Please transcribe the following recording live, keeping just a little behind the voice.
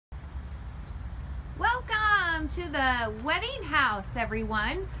welcome to the wedding house,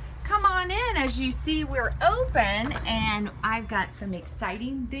 everyone. Come on in. As you see, we're open and I've got some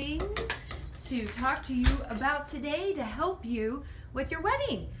exciting things to talk to you about today to help you with your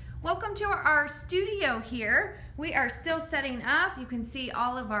wedding. Welcome to our studio here. We are still setting up. You can see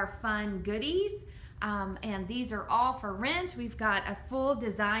all of our fun goodies, and these are all for rent. We've got a full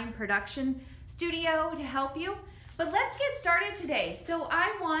design production studio to help you. But let's get started today. So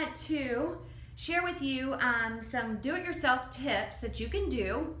I want to share with you some do-it-yourself tips that you can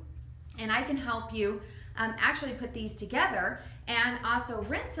do, and I can help you actually put these together and also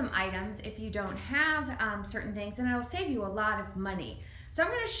rent some items if you don't have certain things, and it'll save you a lot of money. So I'm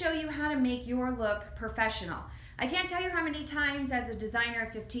going to show you how to make your look professional. I can't tell you how many times as a designer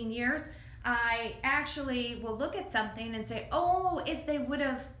of 15 years I actually will look at something and say, oh, if they would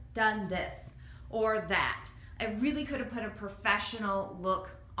have done this or that, I really could have put a professional look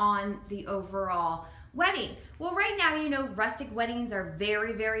on the overall wedding. Well, right now, you know, rustic weddings are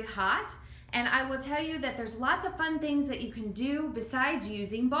very, very hot. And I will tell you that there's lots of fun things that you can do besides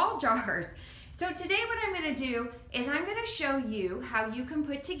using ball jars. So today what I'm going to do is I'm going to show you how you can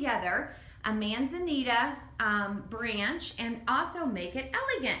put together a manzanita branch and also make it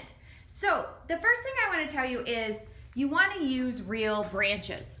elegant. So the first thing I want to tell you is you want to use real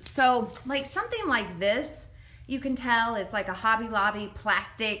branches. So like something like this, you can tell it's like a Hobby Lobby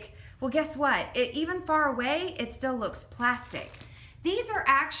plastic. Well, guess what? Even far away, it still looks plastic. These are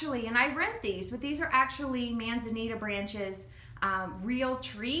actually, and I rent these, but these are actually manzanita branches, real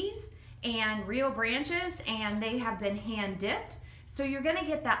trees and real branches, and they have been hand dipped. So you're gonna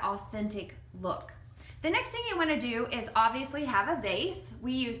get that authentic look. The next thing you wanna do is obviously have a vase.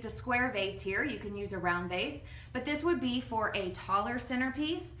 We used a square vase here. You can use a round vase, but this would be for a taller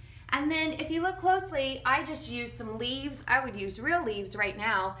centerpiece. And then if you look closely, I just used some leaves. I would use real leaves right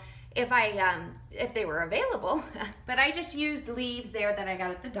now if they were available, but I just used leaves there that I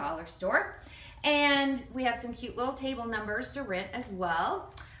got at the dollar store. And we have some cute little table numbers to rent as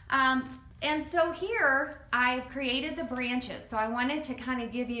well. And so here I've created the branches. So I wanted to kind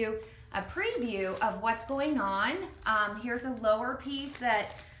of give you a preview of what's going on. Here's a lower piece,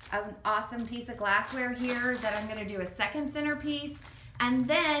 an awesome piece of glassware here that I'm gonna do a second centerpiece. And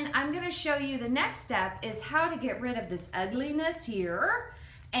then I'm gonna show you the next step is how to get rid of this ugliness here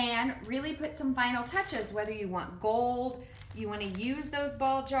and really put some final touches, whether you want gold, you wanna use those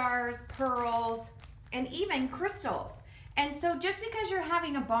ball jars, pearls, and even crystals. And so just because you're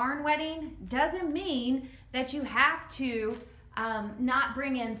having a barn wedding doesn't mean that you have to not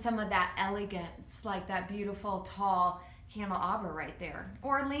bring in some of that elegance, like that beautiful tall candelabra right there,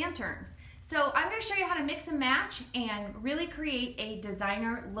 or lanterns. So I'm going to show you how to mix and match and really create a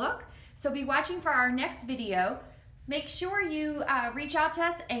designer look. So be watching for our next video. Make sure you reach out to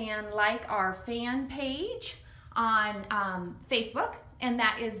us and like our fan page on Facebook, and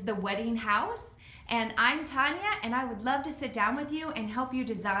that is The Wedding House. And I'm Tanya, and I would love to sit down with you and help you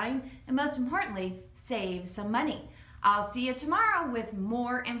design, and most importantly, save some money. I'll see you tomorrow with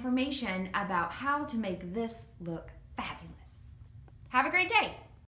more information about how to make this look fabulous. Have a great day.